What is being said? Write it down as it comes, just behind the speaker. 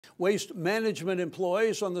Waste management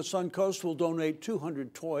employees on the Suncoast will donate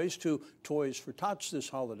 200 toys to Toys for Tots this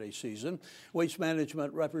holiday season. Waste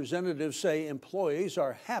management representatives say employees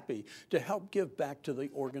are happy to help give back to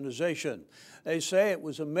the organization. They say it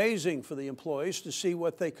was amazing for the employees to see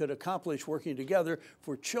what they could accomplish working together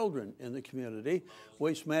for children in the community.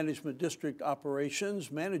 Waste Management District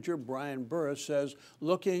Operations Manager Brian Burris says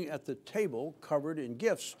looking at the table covered in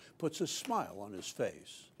gifts puts a smile on his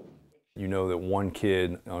face. You know that one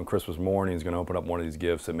kid on Christmas morning is going to open up one of these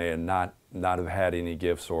gifts that may have not have had any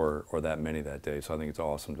gifts or that many that day. So I think it's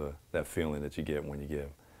awesome that feeling that you get when you give.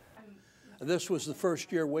 This was the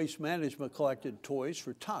first year Waste Management collected Toys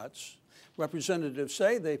for Tots. Representatives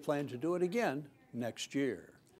say they plan to do it again next year.